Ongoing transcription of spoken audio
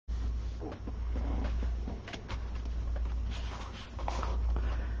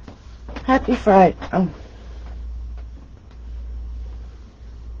Happy Friday. Oh.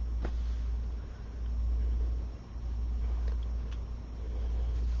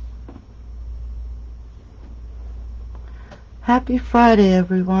 Happy Friday,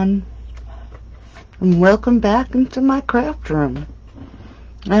 everyone, and welcome back into my craft room.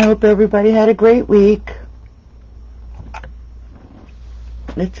 I hope everybody had a great week.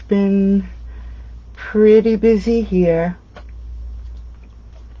 It's been pretty busy here.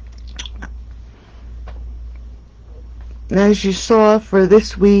 As you saw for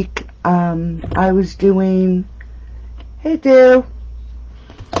this week, I was doing,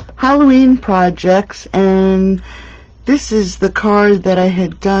 Halloween projects, and this is the card that I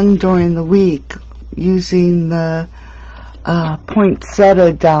had done during the week using the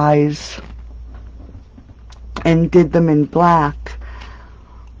poinsettia dies and did them in black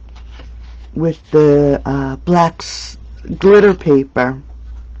with the black glitter paper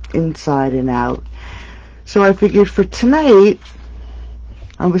inside and out. So I figured for tonight,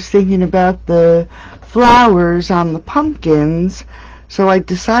 I was thinking about the flowers on the pumpkins, so I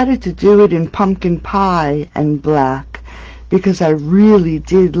decided to do it in pumpkin pie and black because I really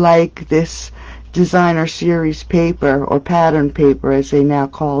did like this designer series paper, or pattern paper as they now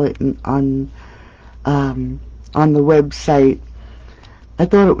call it on the website. I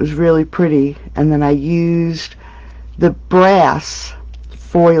thought it was really pretty, and then I used the brass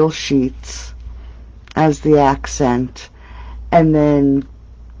foil sheets as the accent, and then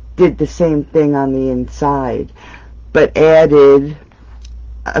did the same thing on the inside, but added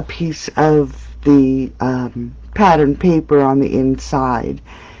a piece of the pattern paper on the inside,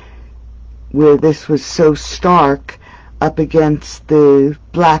 where this was so stark up against the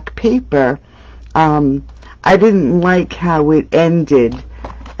black paper. I didn't like how it ended.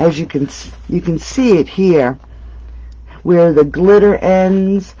 As you can see it here, where the glitter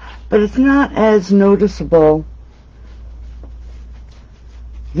ends, but it's not as noticeable.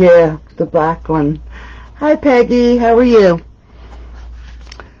 Yeah, the black one. Hi Peggy, how are you?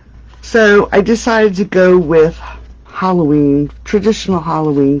 So I decided to go with traditional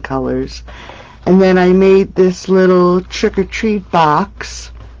Halloween colors. And then I made this little trick-or-treat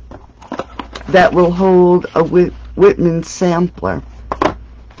box that will hold a Whitman sampler.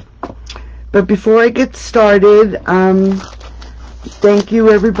 But before I get started, thank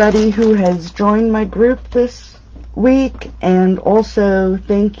you everybody who has joined my group this week, and also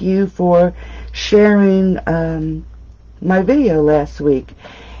thank you for sharing my video last week.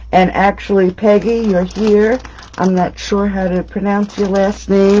 And actually, Peggy, you're here. I'm not sure how to pronounce your last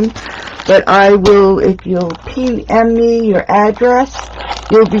name, but I will, if you'll PM me your address,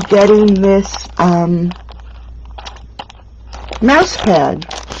 you'll be getting this mouse pad,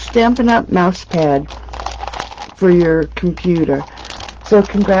 Stampin' Up! Mouse pad for your computer. So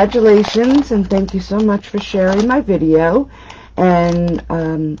congratulations, and thank you so much for sharing my video. And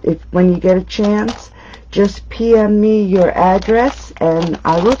when you get a chance, just PM me your address, and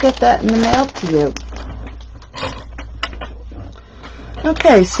I will get that in the mail to you.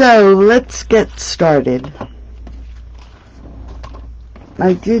 Okay, so let's get started.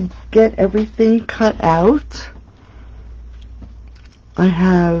 I did get everything cut out. I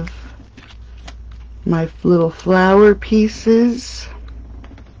have my little flower pieces.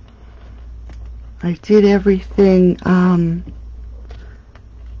 I did everything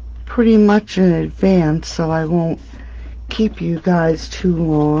pretty much in advance, so I won't keep you guys too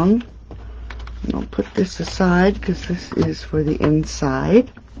long. I'll put this aside because this is for the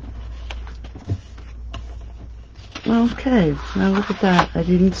inside. Okay, now look at that. I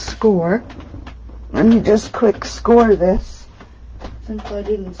didn't score. Let me just quick score this, since I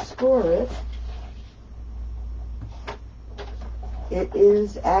didn't score it. It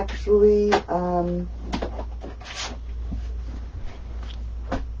is actually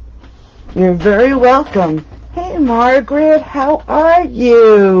you're very welcome. Hey Margaret, how are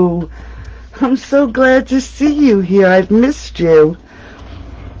you? I'm so glad to see you here. I've missed you.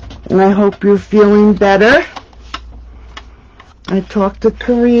 And I hope you're feeling better. I talked to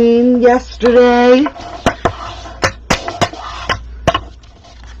Corrine yesterday,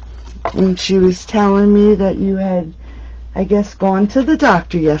 and she was telling me that you had, I guess, gone to the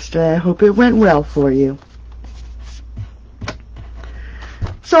doctor yesterday. I hope it went well for you.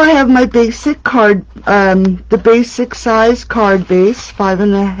 So I have my basic card, the basic size card base,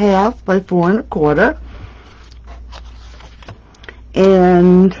 5.5 by 4.25.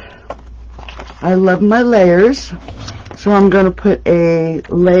 And I love my layers. So I'm going to put a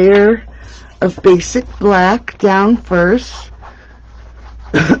layer of basic black down first.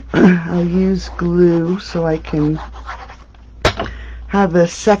 I'll use glue so I can have a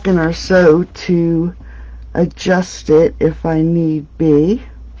second or so to adjust it if I need be.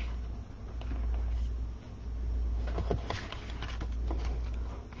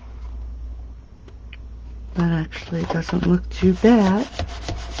 That actually doesn't look too bad.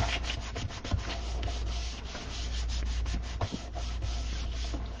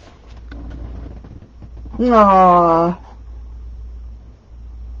 Aww.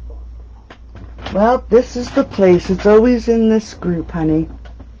 Well, this is the place. It's always in this group, honey.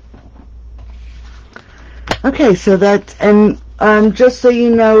 Okay, so that's, and just so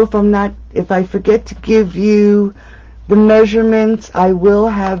you know, if I forget to give you the measurements, I will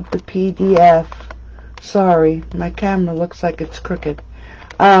have the PDF. Sorry, my camera looks like it's crooked.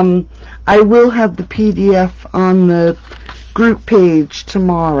 I will have the PDF on the group page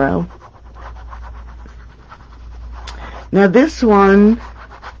tomorrow. Now this one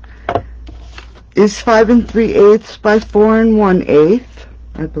is 5 3/8 by 4 1/8.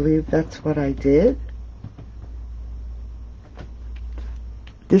 I believe that's what I did.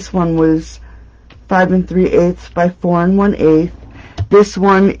 This one was 5 3/8 by 4 1/8. This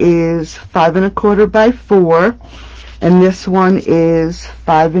one is 5 1/4 by 4, and this one is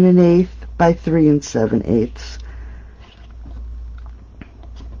 5 1/8 by 3 7/8.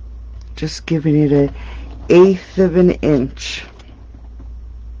 Just giving it an 1/8 of an inch.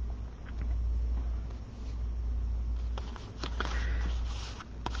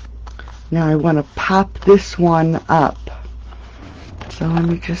 Now I want to pop this one up. So let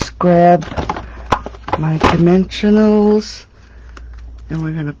me just grab my dimensionals, and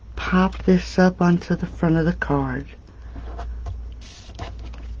we're going to pop this up onto the front of the card.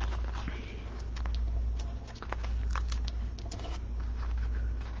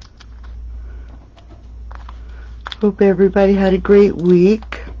 Hope everybody had a great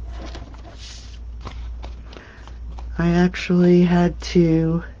week. I actually had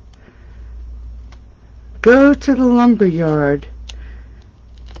to go to the lumber yard.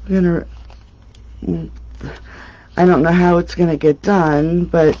 I don't know how it's gonna get done,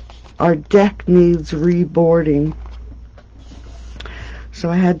 but our deck needs reboarding.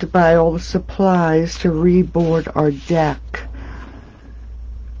 So I had to buy all the supplies to reboard our deck.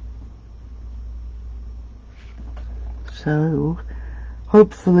 So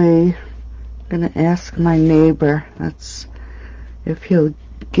hopefully I'm gonna ask my neighbor, that's if he'll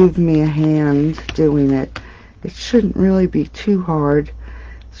give me a hand doing it. It shouldn't really be too hard.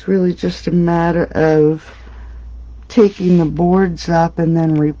 It's really just a matter of taking the boards up and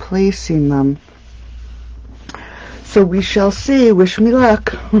then replacing them. So we shall see. Wish me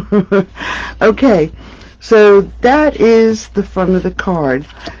luck. Okay, so that is the front of the card.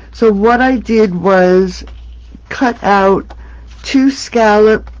 So what I did was cut out 2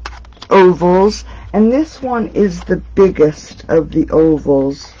 scallop ovals, and this one is the biggest of the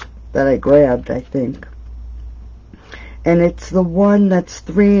ovals that I grabbed, I think. And it's the one that's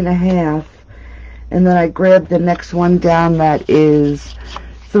 3 1/2, and then I grabbed the next one down that is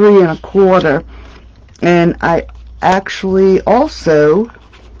 3 1/4, and I actually also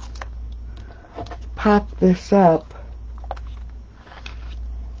popped this up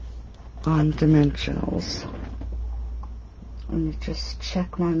on dimensionals. Let me just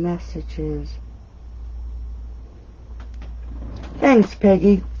check my messages. Thanks,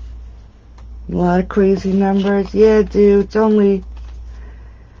 Peggy. A lot of crazy numbers. Yeah, dude, it's only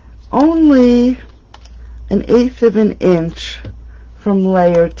an 1/8 of an inch from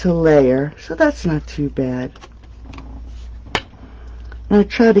layer to layer, so that's not too bad. I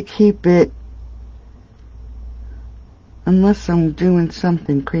try to keep it, unless I'm doing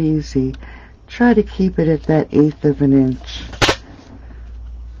something crazy, try to keep it at that 1/8 of an inch.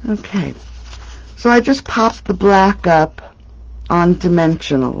 Okay, so I just popped the black up on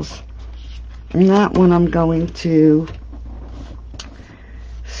dimensionals, and that one I'm going to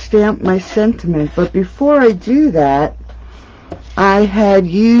stamp my sentiment. But before I do that, I had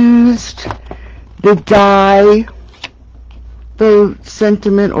used the die, the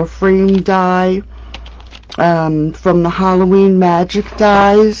sentiment or frame die from the Halloween Magic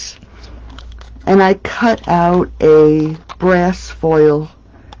dies, and I cut out a brass foil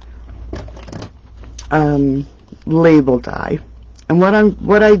label die. And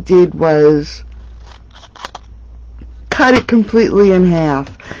what I did was cut it completely in half,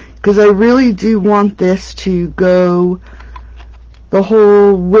 because I really do want this to go the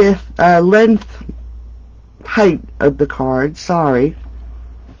whole width, length, height of the card, sorry.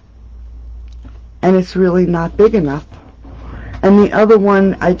 And it's really not big enough. And the other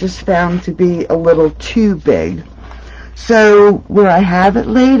one I just found to be a little too big. So where I have it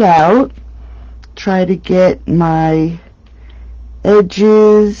laid out, try to get my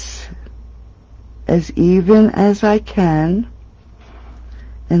edges as even as I can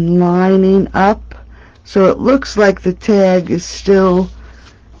and lining up so it looks like the tag is still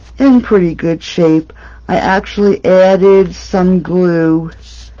in pretty good shape. I actually added some glue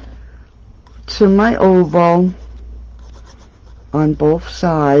to my oval on both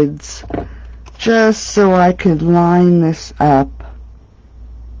sides just so I could line this up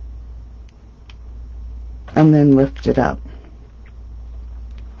and then lift it up.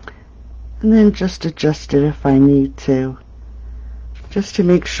 And then just adjust it if I need to. Just to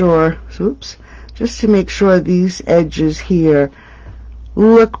make sure, just to make sure these edges here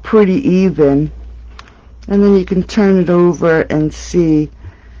look pretty even. And then you can turn it over and see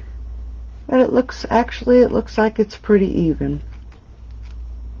that it looks like it's pretty even.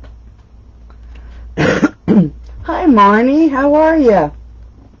 Hi Marnie, how are you?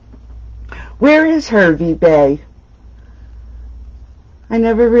 Where is Hervey Bay? I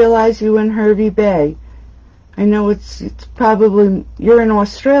never realized you were in Hervey Bay. I know it's probably, you're in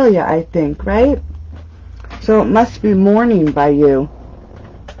Australia, I think, right? So it must be morning by you.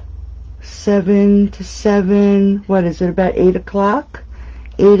 7 to 7, what is it, about 8 o'clock?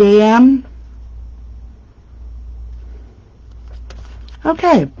 8 a.m.?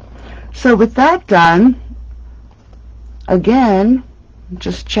 Okay, so with that done, again,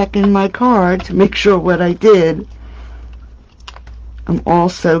 just checking my card to make sure what I did. I'm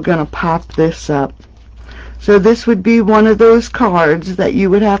also going to pop this up. So this would be one of those cards that you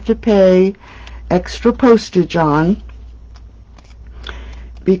would have to pay extra postage on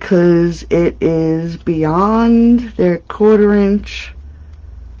because it is beyond their 1/4 inch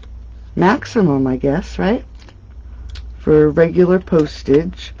maximum, I guess, right? For regular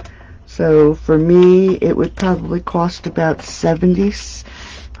postage. So for me, it would probably cost about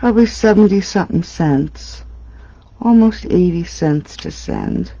probably 70 something cents. Almost 80 cents to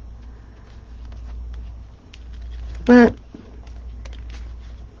send. But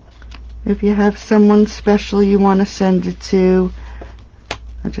if you have someone special you want to send it to,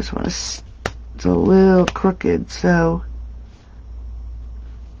 I just want to, it's a little crooked, so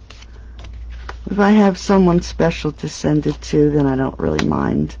if I have someone special to send it to, then I don't really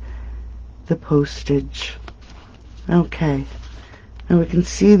mind the postage. Okay, and we can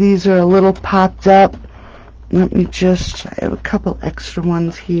see these are a little popped up. Let me just, I have a couple extra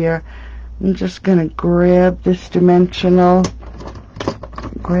ones here. I'm just going to grab this dimensional,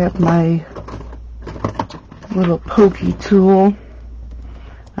 grab my little pokey tool.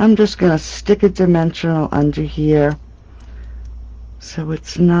 I'm just going to stick a dimensional under here so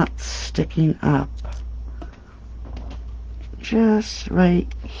it's not sticking up. Just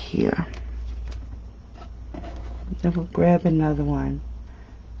right here. Then we'll grab another one.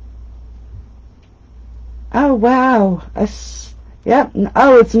 Oh, wow. Yep.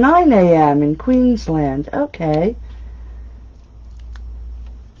 Oh, it's 9 a.m. in Queensland. Okay.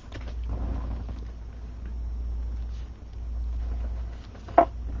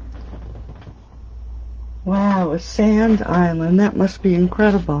 Wow, a sand island. That must be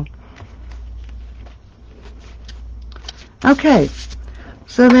incredible. Okay.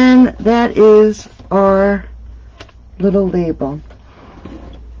 So then that is our little label.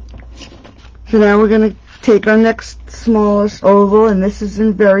 So now we're going to take our next smallest oval, and this is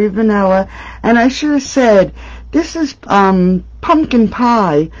in Very Vanilla. And I should have said, this is pumpkin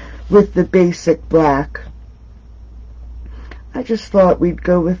pie with the basic black. I just thought we'd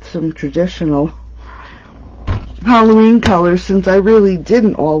go with some traditional Halloween colors since I really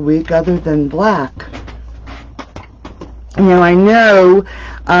didn't all week other than black. Now I know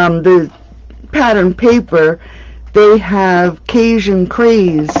the pattern paper, they have Cajun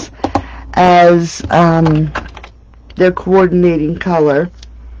Craze as their coordinating color,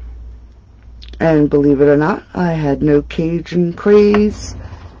 and believe it or not, I had no Cajun Craze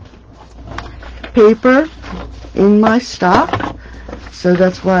paper in my stock, so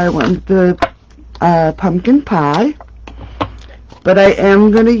that's why I went with the pumpkin pie. But I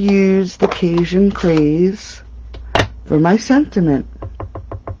am going to use the Cajun Craze for my sentiment,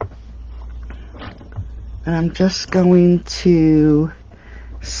 and I'm just going to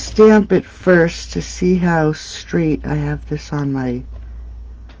stamp it first to see how straight I have this on my,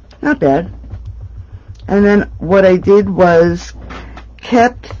 not bad. And then what I did was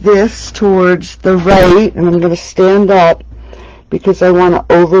kept this towards the right, and I'm going to stand up because I want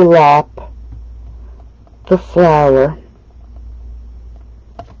to overlap the flower.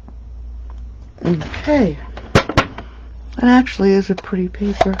 Okay, that actually is a pretty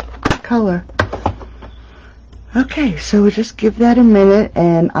paper color. Okay, so we'll just give that a minute,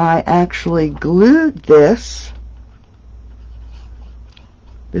 and I actually glued this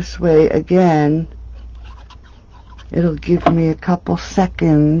This way, again, it'll give me a couple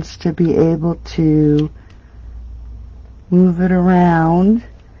seconds to be able to move it around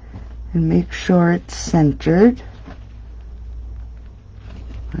and make sure it's centered.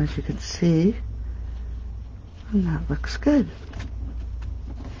 As you can see, and that looks good.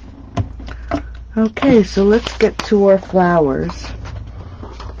 Okay, so let's get to our flowers.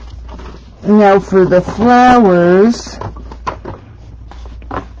 Now for the flowers,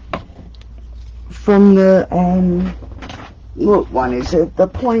 from the, what one is it? The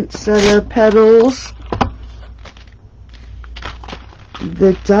Poinsettia Petals.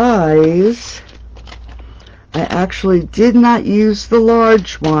 The dies, I actually did not use the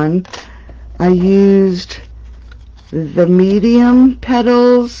large one. I used the medium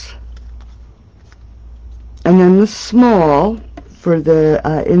petals and then the small for the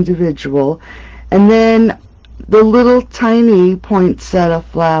individual, and then the little tiny poinsettia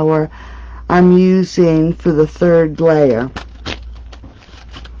flower I'm using for the third layer.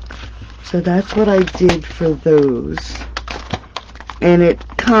 So that's what I did for those. And it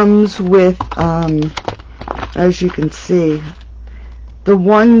comes with, as you can see, the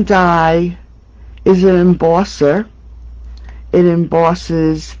one die is an embosser. It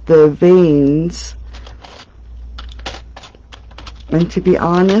embosses the veins. And to be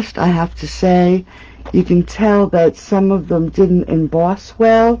honest, I have to say, you can tell that some of them didn't emboss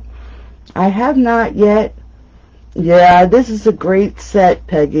well. I have not yet. Yeah, this is a great set,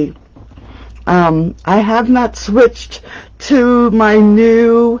 Peggy. I have not switched to my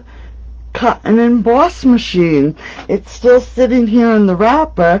new cut and emboss machine. It's still sitting here in the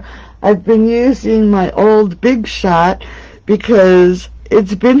wrapper. I've been using my old Big Shot because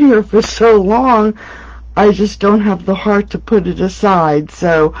it's been here for so long. I just don't have the heart to put it aside,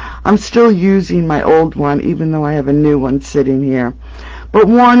 so I'm still using my old one, even though I have a new one sitting here. But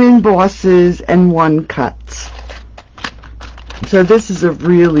one embosses and one cuts. So this is a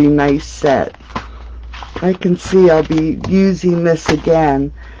really nice set. I can see I'll be using this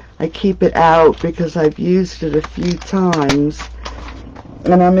again. I keep it out because I've used it a few times,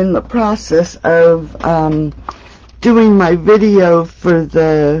 and I'm in the process of doing my video for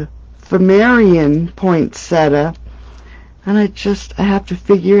the Phamerian poinsettia, and I have to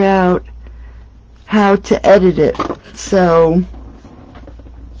figure out how to edit it. So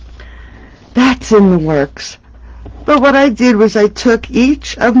that's in the works. But what I did was I took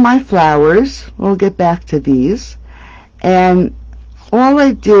each of my flowers, we'll get back to these, and all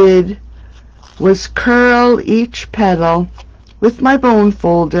I did was curl each petal with my bone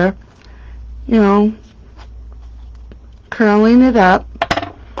folder, you know, curling it up.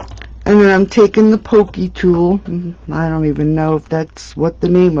 And then I'm taking the pokey tool, I don't even know if that's what the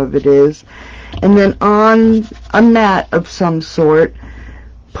name of it is, and then on a mat of some sort,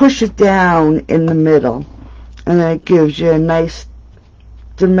 push it down in the middle, and then it gives you a nice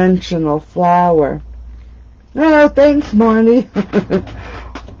dimensional flower. Oh, thanks, Marnie.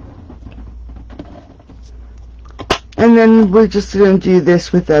 And then we're just going to do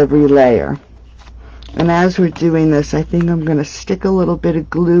this with every layer. And as we're doing this, I think I'm going to stick a little bit of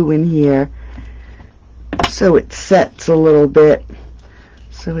glue in here so it sets a little bit,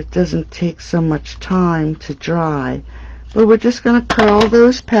 so it doesn't take so much time to dry. But we're just going to curl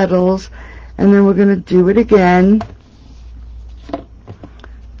those petals, and then we're going to do it again.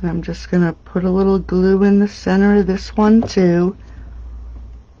 And I'm just going to put a little glue in the center of this one too.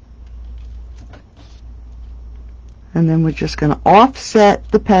 And then we're just going to offset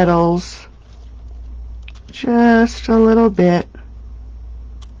the petals just a little bit,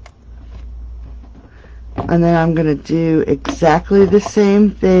 and then I'm going to do exactly the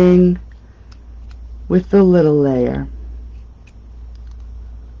same thing with the little layer.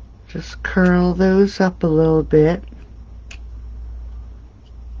 Just curl those up a little bit,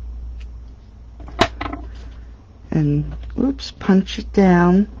 and oops, punch it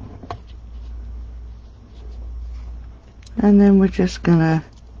down, and then we're just going to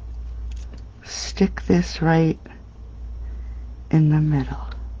stick this right in the middle.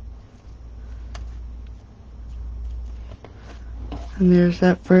 And there's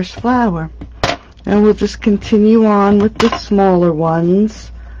that first flower. And we'll just continue on with the smaller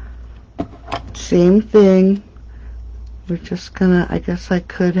ones. Same thing. We're just gonna, I guess I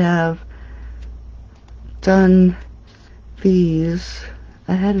could have done these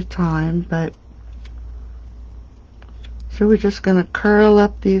ahead of time, but so we're just going to curl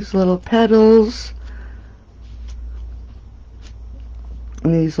up these little petals,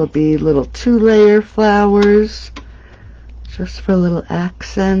 and these will be little 2-layer flowers just for little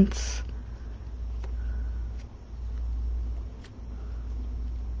accents.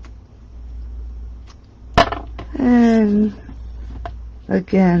 And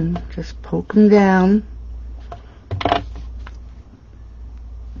again, just poke them down.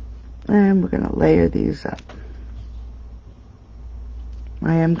 And we're going to layer these up.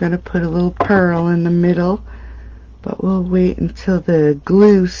 I am going to put a little pearl in the middle, but we'll wait until the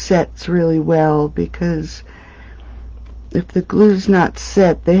glue sets really well, because if the glue's not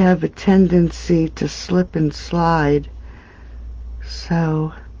set, they have a tendency to slip and slide.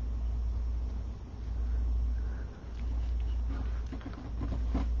 So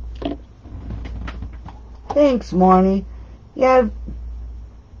thanks, Marnie. Yeah.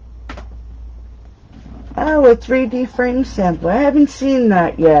 Oh, a 3D frame sampler. I haven't seen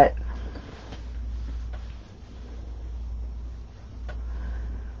that yet.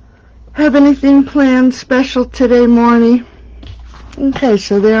 Have anything planned special today, Marnie? Okay,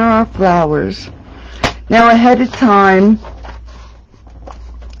 so there are flowers. Now, ahead of time,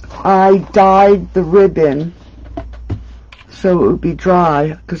 I dyed the ribbon so it would be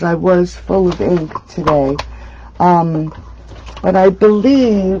dry, because I was full of ink today. But I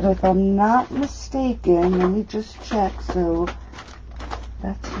believe, if I'm not mistaken, let me just check, so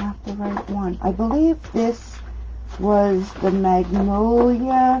that's not the right one. I believe this was the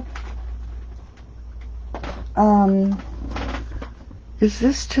Magnolia. Is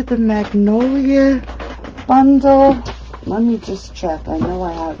this to the Magnolia bundle? Let me just check. I know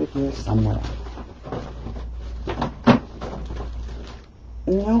I have it here somewhere.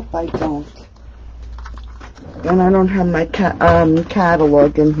 Nope, I don't. And I don't have my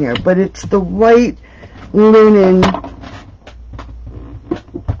catalog in here, but it's the white linen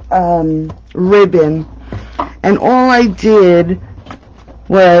ribbon. And all I did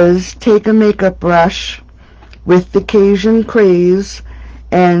was take a makeup brush with the Cajun Craze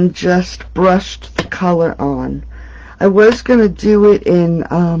and just brushed the color on. I was going to do it in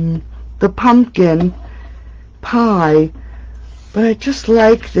the pumpkin pie, but I just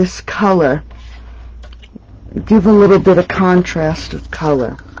like this color. Give a little bit of contrast of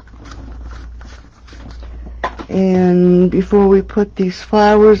color. And before we put these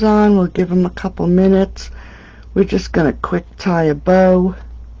flowers on, we'll give them a couple minutes. We're just going to quick tie a bow.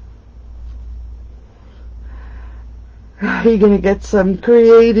 You're going to get some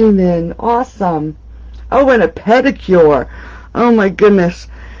creating in. Awesome. Oh, and a pedicure. Oh my goodness.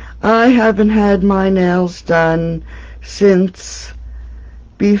 I haven't had my nails done since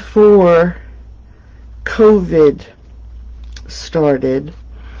before COVID started.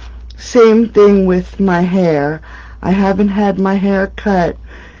 Same thing with my hair. I haven't had my hair cut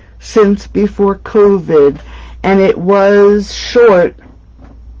since before COVID, and it was short.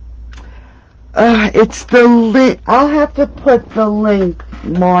 It's the link. I'll have to put the link,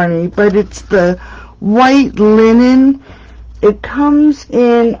 Marnie, but it's the white linen. It comes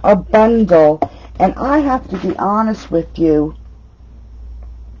in a bundle, and I have to be honest with you,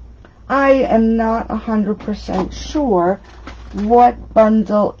 I am not 100% sure what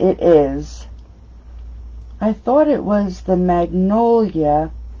bundle it is. I thought it was the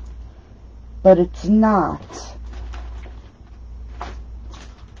Magnolia, but it's not.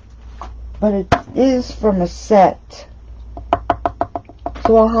 But it is from a set.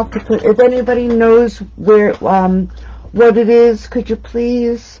 So I'll have to put, if anybody knows where, what it is, could you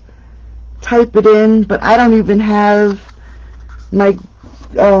please type it in? But I don't even have my,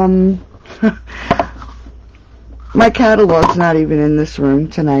 my catalog's not even in this room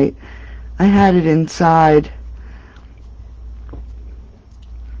tonight. I had it inside.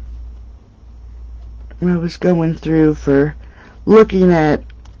 I was going through for looking at,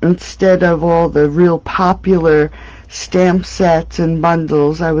 instead of all the real popular stamp sets and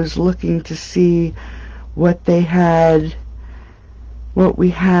bundles, I was looking to see what they had, what we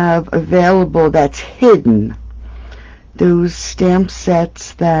have available that's hidden. Those stamp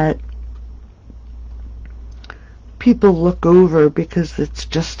sets that people look over because it's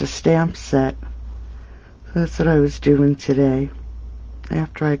just a stamp set. So that's what I was doing today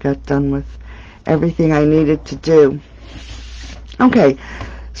after I got done with everything I needed to do. Okay,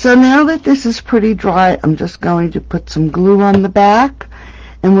 so now that this is pretty dry, I'm just going to put some glue on the back,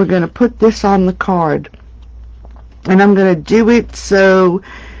 and we're going to put this on the card. And I'm going to do it so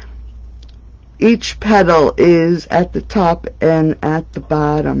each petal is at the top and at the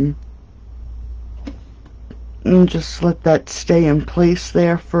bottom. And just let that stay in place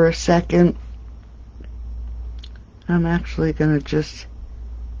there for a second. I'm actually going to just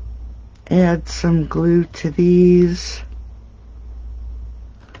add some glue to these.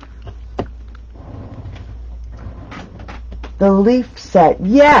 The leaf set,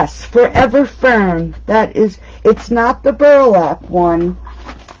 yes, Forever Fern. That is, it's not the burlap one.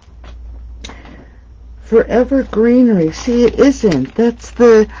 Forever Greenery. See, it isn't.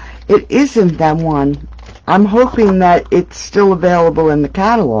 It isn't that one. I'm hoping that it's still available in the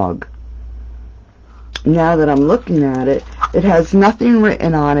catalog. Now that I'm looking at it, it has nothing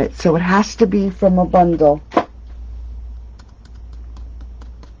written on it, so it has to be from a bundle.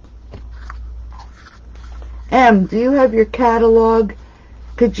 Em, do you have your catalog?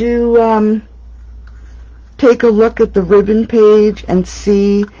 Could you take a look at the ribbon page and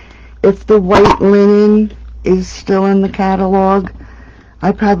see if the white linen is still in the catalog?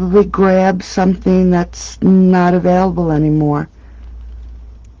 I probably grabbed something that's not available anymore.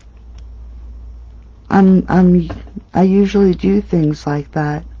 I usually do things like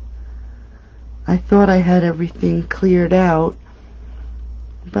that. I thought I had everything cleared out,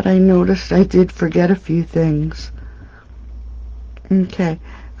 but I noticed I did forget a few things. Okay,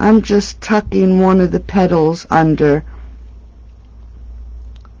 I'm just tucking one of the petals under,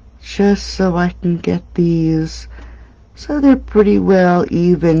 just so I can get these so they're pretty well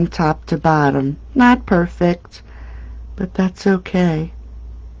even top to bottom. Not perfect, but that's okay.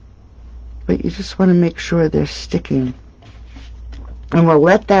 But you just want to make sure they're sticking. And we'll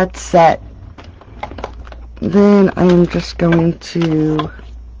let that set. Then I am just going to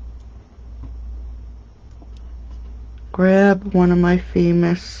grab one of my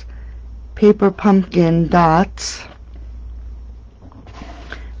famous paper pumpkin dots,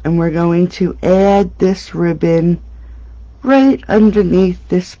 and we're going to add this ribbon right underneath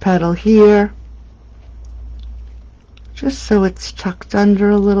this petal here, just so it's tucked under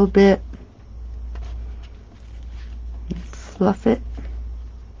a little bit. Fluff it,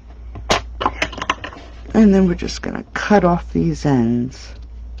 and then we're just going to cut off these ends.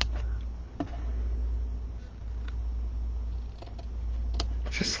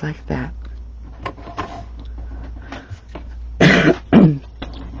 Just like that.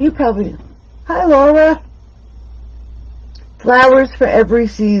 You probably... Hi, Laura. Flowers for every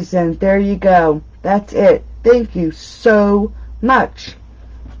season. There you go. That's it. Thank you so much.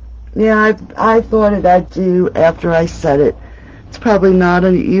 Yeah, I thought of that too after I said it. It's probably not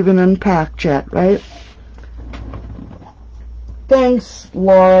even unpacked yet, right? Thanks,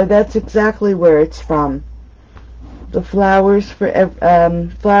 Laura. That's exactly where it's from. The flowers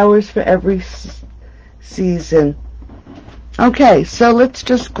for every season. Okay, so let's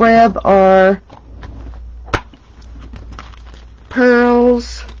just grab our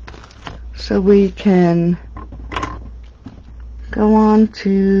pearls so we can go on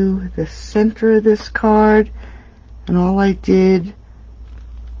to the center of this card. And all I did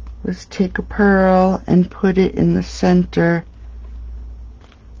was take a pearl and put it in the center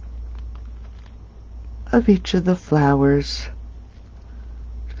of each of the flowers.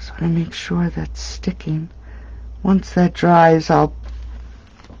 Just want to make sure that's sticking. Once that dries, I'll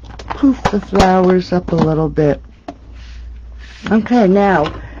poof the flowers up a little bit. Okay, now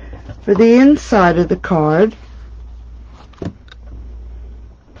for the inside of the card,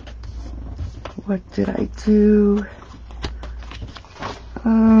 what did I do?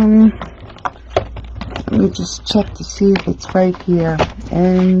 Let me just check to see if it's right here.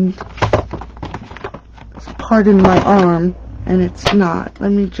 And pardon my arm, and it's not.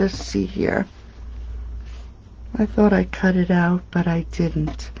 Let me just see here. I thought I cut it out, but I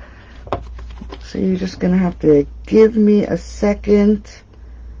didn't. So you're just going to have to give me a second.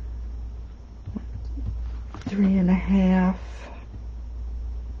 3.5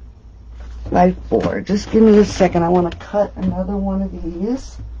 by 4. Just give me a second. I want to cut another one of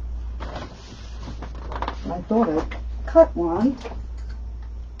these. I thought I cut one.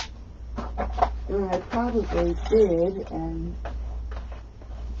 And I probably did, and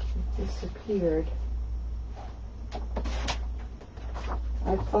it disappeared.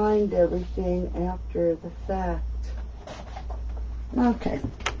 I find everything after the fact. Okay,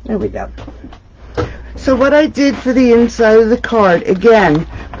 there we go. So what I did for the inside of the card, again,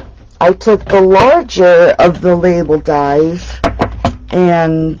 I took the larger of the label dies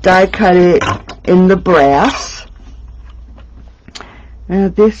and die cut it in the brass. Now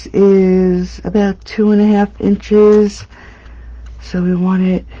this is about 2.5 inches, so we want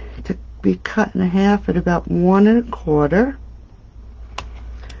it to be cut in half at about 1 1/4.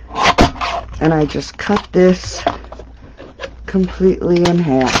 And I just cut this completely in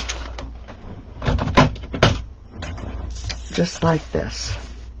half, just like this.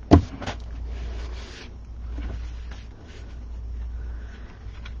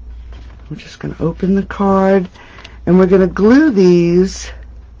 We're just going to open the card, and we're going to glue these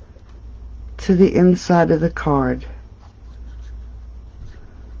to the inside of the card.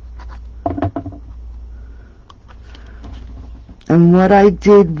 And what I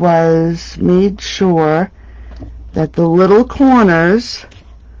did was made sure that the little corners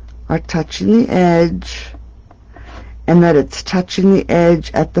are touching the edge and that it's touching the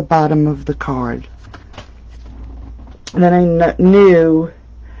edge at the bottom of the card. And then I knew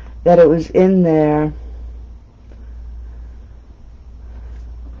that it was in there.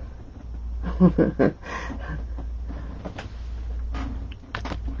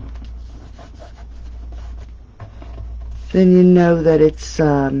 Then you know that it's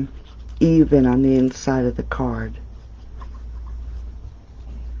even on the inside of the card.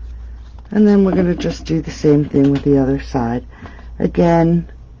 And then we're going to just do the same thing with the other side. Again,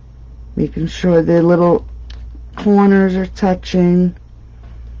 making sure the little corners are touching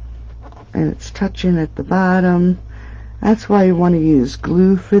and it's touching at the bottom. That's why you want to use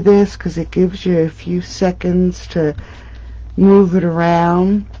glue for this, because it gives you a few seconds to move it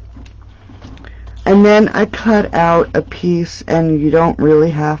around. And then I cut out a piece, and you don't really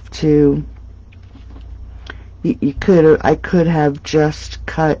have to. I could have just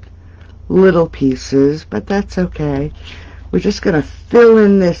cut little pieces, but that's okay. We're just going to fill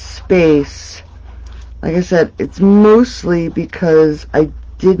in this space. Like I said, it's mostly because I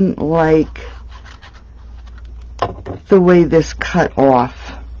didn't like the way this cut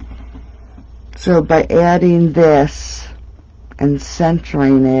off. So by adding this and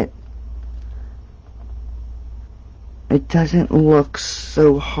centering it, it doesn't look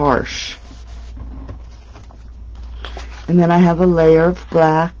so harsh. And then I have a layer of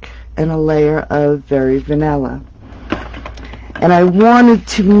black and a layer of Very Vanilla. And I wanted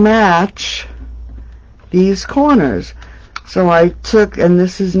to match these corners. So I took, and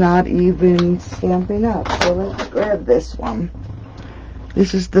this is not even Stampin' Up, so let's grab this one.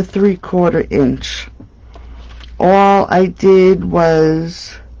 This is the 3/4 inch. All I did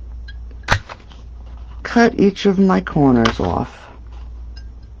was cut each of my corners off.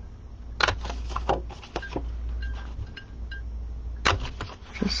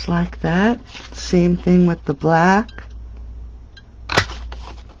 Just like that. Same thing with the black.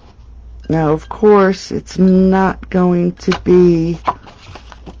 Now, of course, it's not going to be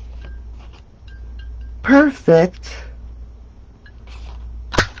perfect.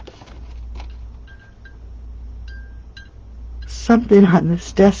 Something on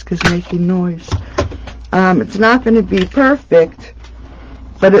this desk is making noise. It's not going to be perfect,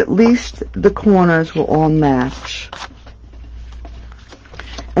 but at least the corners will all match.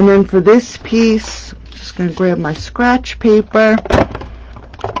 And then for this piece, I'm just going to grab my scratch paper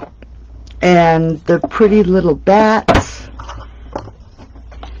and the pretty little bats.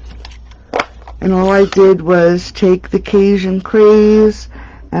 And all I did was take the Cajun Craze,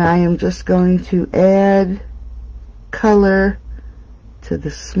 and I am just going to add color to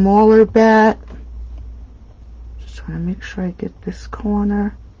the smaller bat. Just want to make sure I get this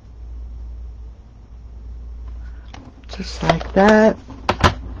corner. Just like that.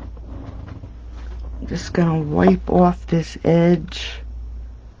 I'm just going to wipe off this edge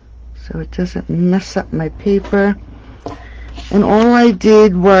so it doesn't mess up my paper. And all I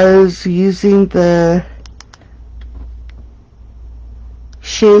did was, using the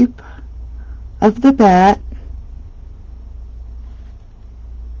shape of the bat,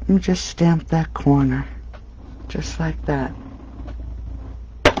 and just stamp that corner, just like that.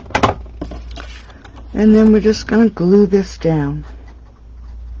 And then we're just going to glue this down.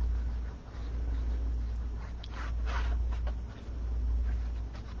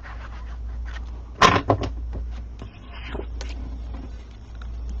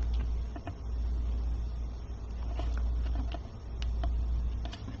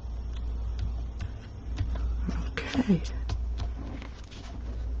 Okay.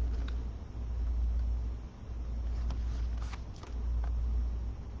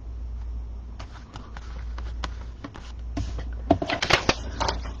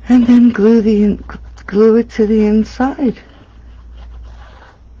 And then glue it to the inside.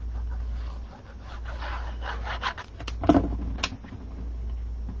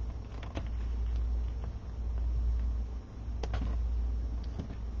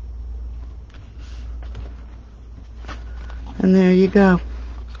 And there you go.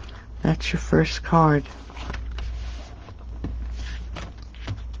 That's your first card.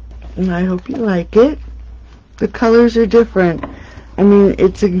 And I hope you like it. The colors are different. I mean,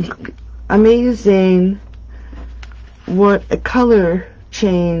 it's amazing what a color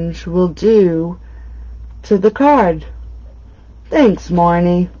change will do to the card. Thanks,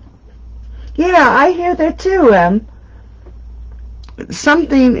 Marnie. Yeah, I hear that too, Em.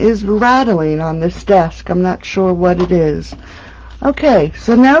 Something is rattling on this desk. I'm not sure what it is. Okay,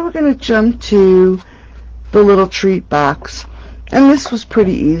 so now we're going to jump to the little treat box. And this was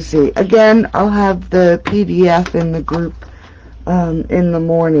pretty easy. Again, I'll have the PDF in the group in the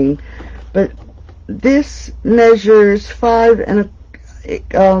morning. But this measures 5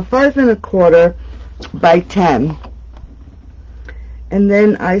 1/4 by 10. And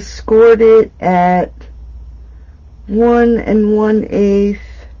then I scored it at 1 1/8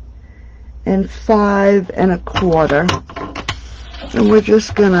 and 5 1/4. And we're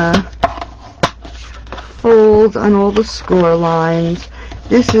just gonna fold on all the score lines.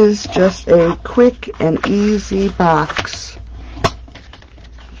 This is just a quick and easy box.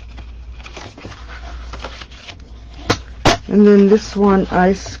 And then this one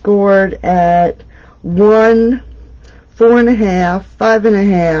I scored at 1, 4 1/2, 5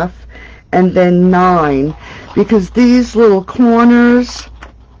 1/2, and then 9, because these little corners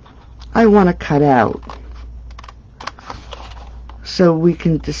I want to cut out so we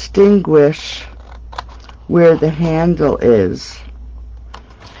can distinguish where the handle is.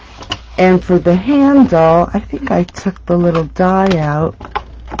 And for the handle, I think I took the little die out.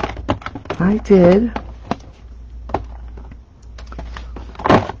 I did.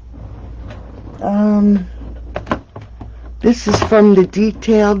 This is from the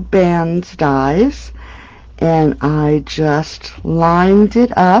Detailed Bands dies, and I just lined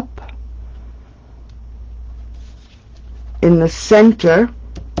it up in the center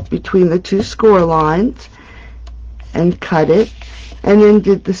between the two score lines and cut it, and then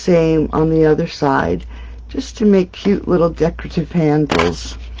did the same on the other side, just to make cute little decorative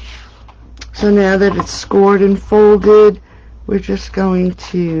handles. So now that it's scored and folded, we're just going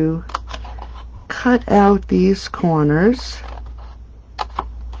to cut out these corners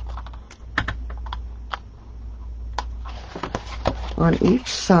on each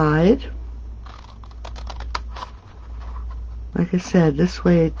side. Like I said, this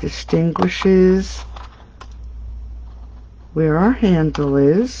way it distinguishes where our handle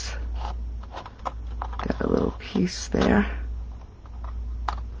is. Got a little piece there.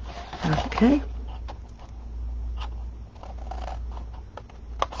 Okay.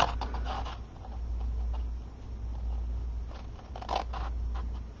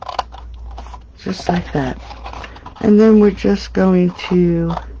 Just like that. And then we're just going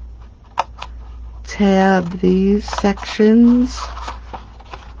to tab these sections.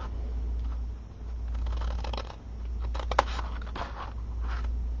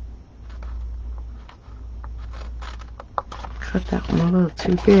 Cut that one a little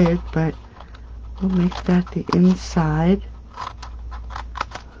too big, but we'll make that the inside.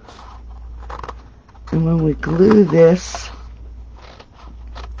 And when we glue this,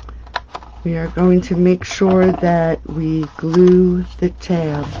 we are going to make sure that we glue the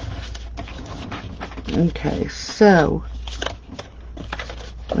tab. Okay, so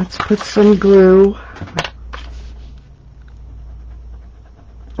let's put some glue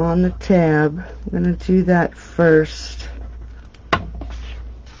on the tab. I'm going to do that first,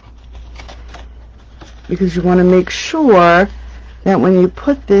 because you want to make sure that when you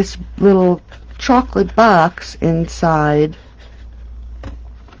put this little chocolate box inside,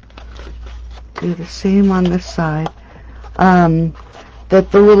 do the same on this side,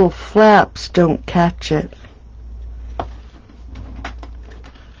 that the little flaps don't catch it.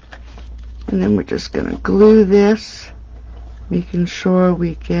 And then we're just going to glue this, making sure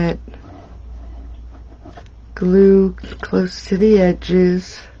we get glue close to the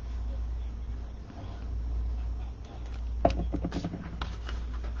edges.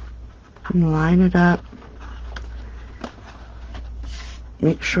 And line it up.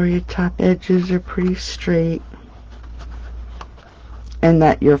 Make sure your top edges are pretty straight, and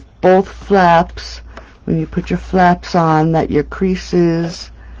that your both flaps, when you put your flaps on, that your creases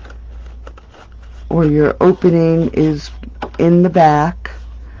or your opening is in the back,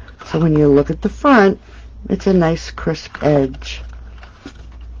 so when you look at the front, it's a nice crisp edge.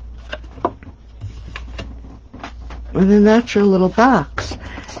 And then that's your little box.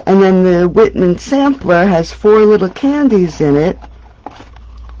 And then the Whitman sampler has 4 little candies in it.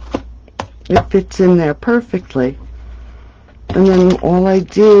 It fits in there perfectly. And then all I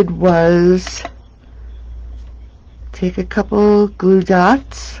did was take a couple glue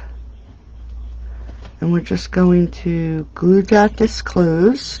dots, and we're just going to glue dot this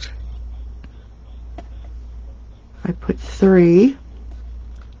closed. I put 3.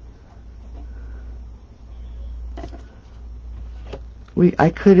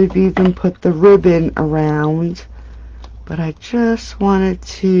 I could have even put the ribbon around, but I just wanted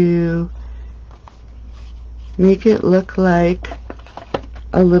to make it look like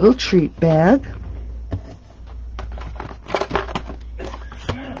a little treat bag.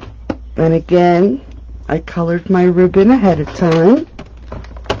 And again, I colored my ribbon ahead of time.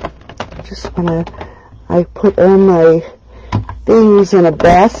 I put all my things in a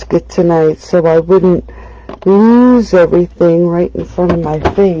basket tonight so I wouldn't lose everything right in front of my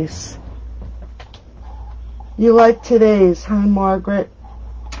face. You like today's, huh, Margaret?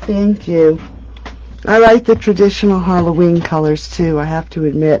 Thank you. I like the traditional Halloween colors too, I have to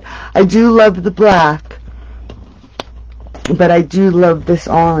admit. I do love the black, but I do love this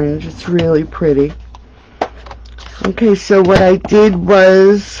orange. It's really pretty. Okay, so what I did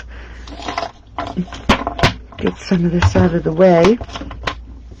was get some of this out of the way.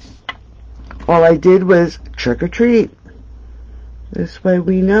 All I did was trick or treat. This way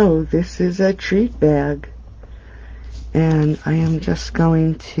we know this is a treat bag. And I am just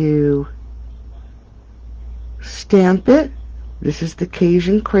going to stamp it. This is the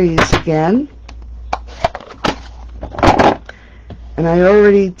Cajun Craze again. And I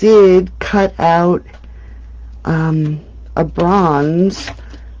already did cut out a bronze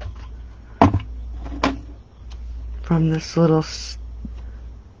from this little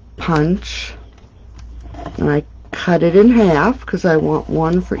punch. And I cut it in half because I want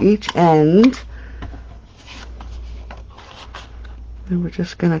one for each end. And we're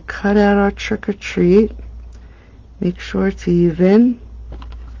just going to cut out our trick or treat. Make sure it's even.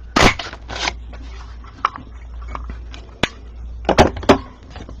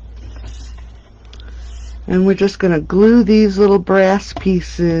 And we're just going to glue these little brass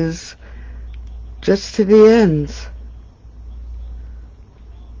pieces just to the ends.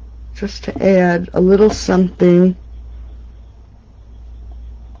 Just to add a little something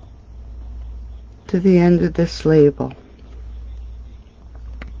to the end of this label.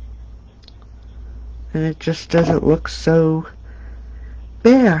 And it just doesn't look so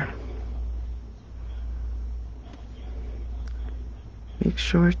bare. Make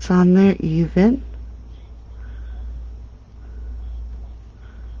sure it's on there even.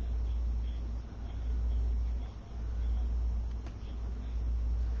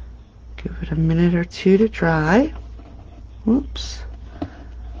 Give it a minute or two to dry. Whoops.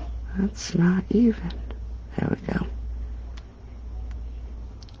 That's not even. There we go.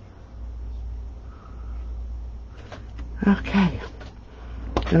 Okay,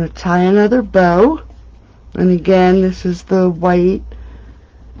 I'm going to tie another bow, and again this is the white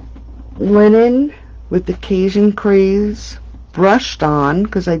linen with the Cajun Craze brushed on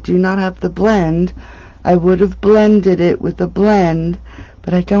because I do not have the blend. I would have blended it with a blend,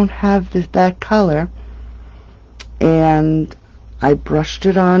 but I don't have that color, and I brushed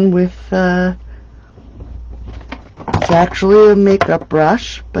it on with it's actually a makeup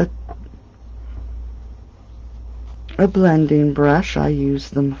brush, but a blending brush I use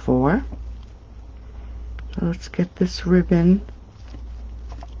them for. So let's get this ribbon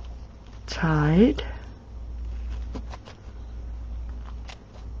tied.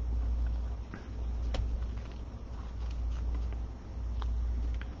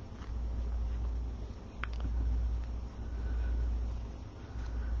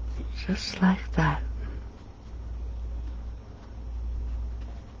 Just like that.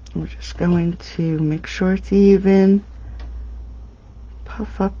 We're just going to make sure it's even,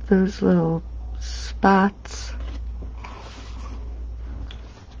 puff up those little spots.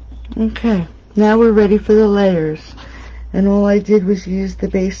 Okay, now we're ready for the layers. And all I did was use the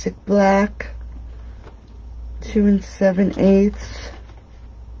basic black 2 7/8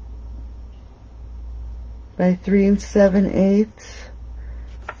 by 3 7/8,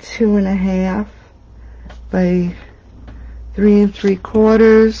 2 1/2 by 3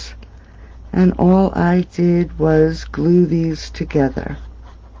 3/4, and all I did was glue these together.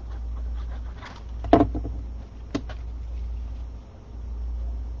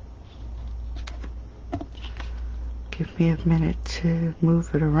 Give me a minute to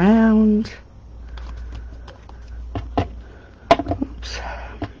move it around. Oops.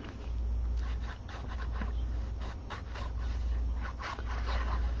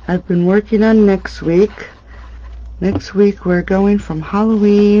 I've been working on next week. Next week we're going from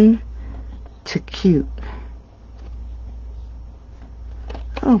Halloween to cute.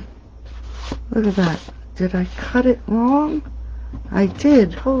 Oh, look at that. Did I cut it wrong? I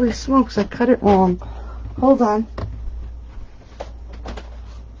did. Holy smokes, I cut it wrong. Hold on.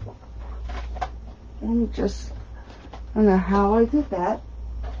 Let me just, I don't know how I did that.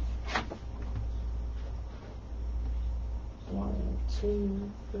 1,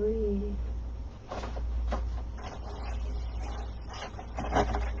 2, 3.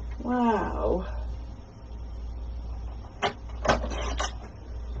 Wow.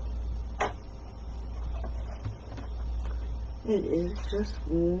 It is just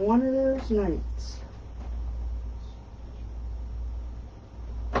one of those nights.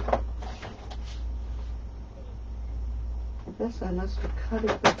 guess I must have cut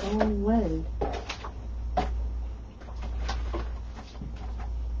it the wrong way.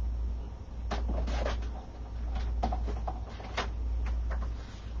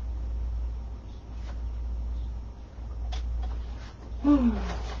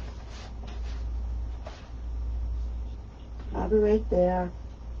 I'll be right there.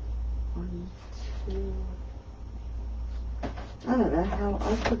 1, 2. I don't know how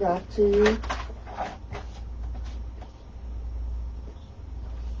I forgot to.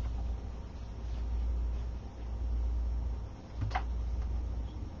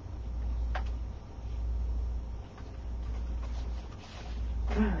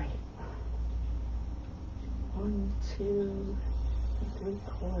 All right. 1, 2,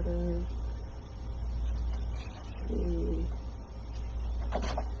 3/4. 3.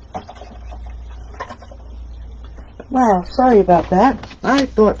 Wow, sorry about that. I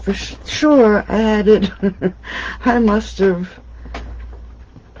thought for sure I had it. I must have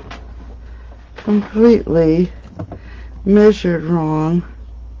completely measured wrong.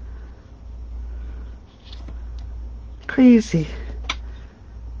 Crazy.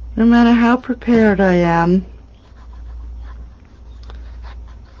 No matter how prepared I am,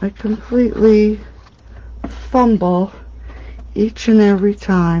 I completely fumble each and every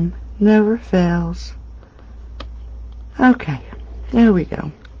time. Never fails. Okay, there we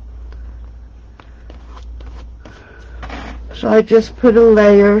go. So I just put a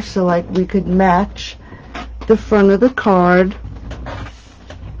layer so like we could match the front of the card.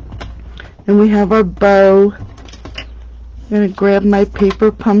 And we have our bow. I'm going to grab my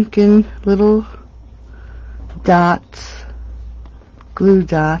paper pumpkin little dots, glue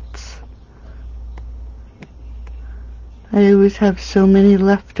dots. I always have so many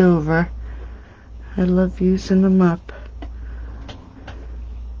left over. I love using them up.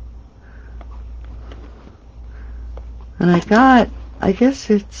 And I guess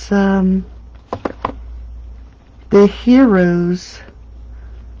it's the Heroes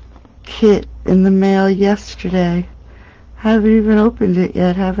kit in the mail yesterday. Haven't even opened it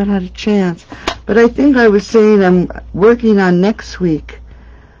yet, haven't had a chance. But I think I was saying I'm working on next week.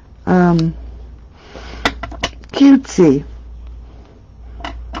 Cutesy.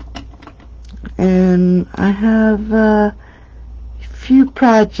 And I have a few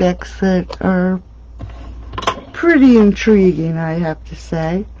projects that are pretty intriguing, I have to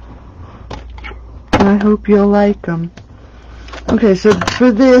say. And I hope you'll like them. Okay, so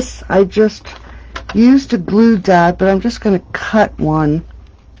for this, I just used a glue dot, but I'm just going to cut one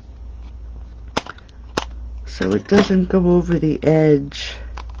so it doesn't go over the edge.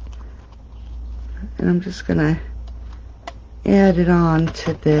 And I'm just going to add it on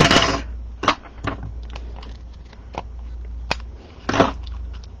to this.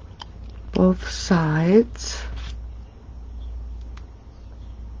 Both sides.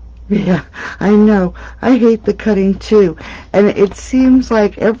 Yeah, I know. I hate the cutting too. And it seems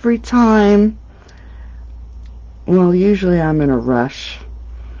like every time, well, usually I'm in a rush.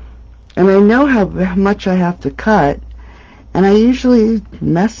 And I know how much I have to cut. And I usually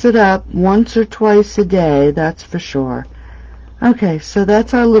mess it up once or twice a day, that's for sure. Okay, so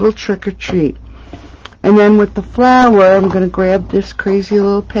that's our little trick or treat. And then with the flower, I'm going to grab this crazy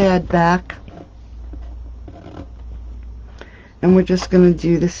little pad back. And we're just going to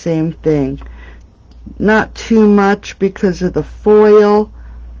do the same thing. Not too much because of the foil.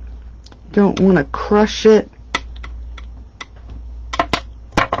 Don't want to crush it.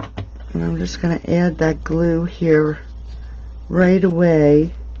 And I'm just going to add that glue here right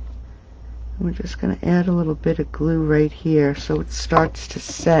away. We're just going to add a little bit of glue right here so it starts to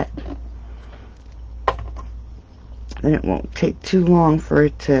set. And it won't take too long for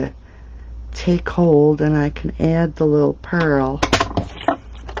it to take hold, and I can add the little pearl.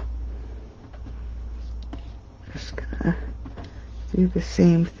 Just gonna do the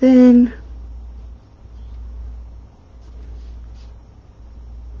same thing.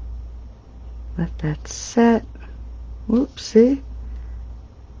 Let that set. Whoops, see?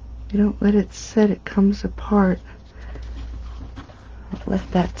 You don't let it set, it comes apart. Let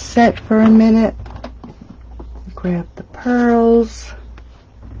that set for a minute. Grab the pearls.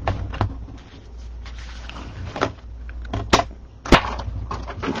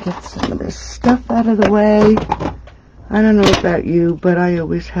 Get some of this stuff out of the way. I don't know about you, but I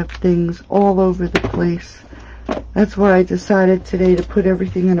always have things all over the place. That's why I decided today to put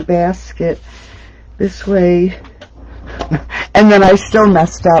everything in a basket. This way. And then I still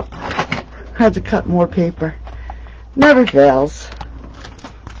messed up. Had to cut more paper. Never fails.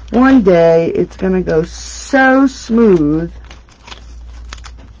 One day it's going to go so smooth.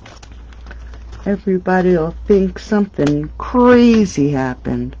 everybody will think something crazy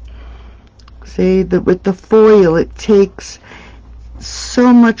happened. See, that with the foil, it takes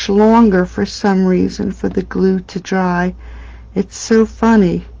so much longer for some reason for the glue to dry. It's so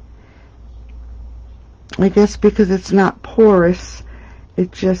funny. I guess because it's not porous,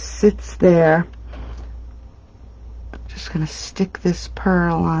 it just sits there. I'm just going to stick this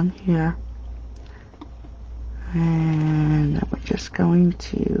pearl on here. And we're just going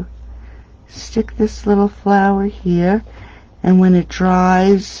to stick this little flower here. And when it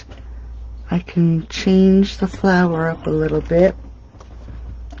dries, I can change the flower up a little bit.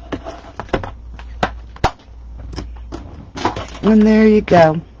 And there you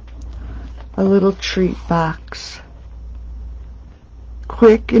go. A little treat box.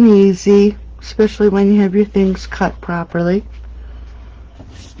 Quick and easy, especially when you have your things cut properly.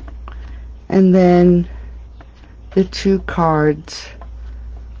 And then the 2 cards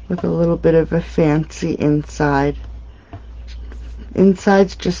with a little bit of a fancy inside.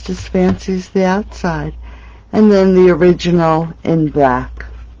 Inside's just as fancy as the outside. And then the original in black.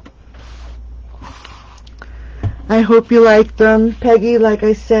 I hope you like them. Peggy, like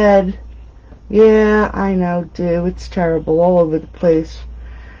I said, yeah, I know, do. It's terrible all over the place.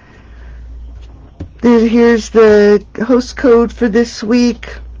 Here's the host code for this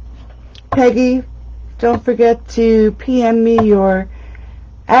week. Peggy, don't forget to PM me your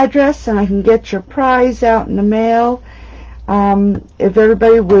address and I can get your prize out in the mail. If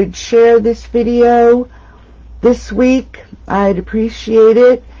everybody would share this video this week, I'd appreciate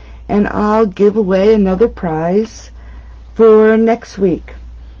it. And I'll give away another prize for next week.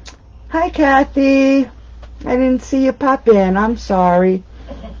 Hi, Kathy. I didn't see you pop in. I'm sorry.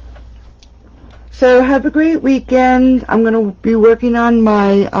 So have a great weekend. I'm going to be working on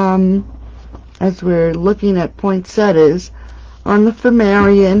my, as we're looking at poinsettias, on the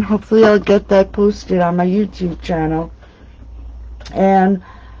Phammarian. Hopefully I'll get that posted on my YouTube channel. And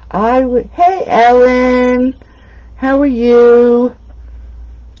hey, Ellen. How are you?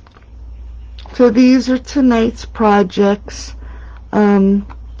 So these are tonight's projects.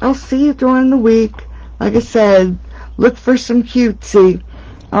 I'll see you during the week. Like I said, look for some cutesy.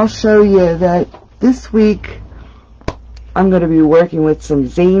 I'll show you that this week I'm going to be working with some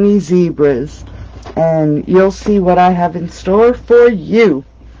zany zebras. And you'll see what I have in store for you.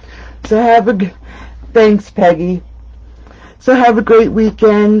 So thanks, Peggy. So have a great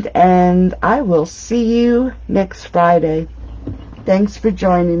weekend, and I will see you next Friday. Thanks for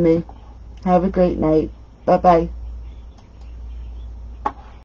joining me. Have a great night. Bye-bye.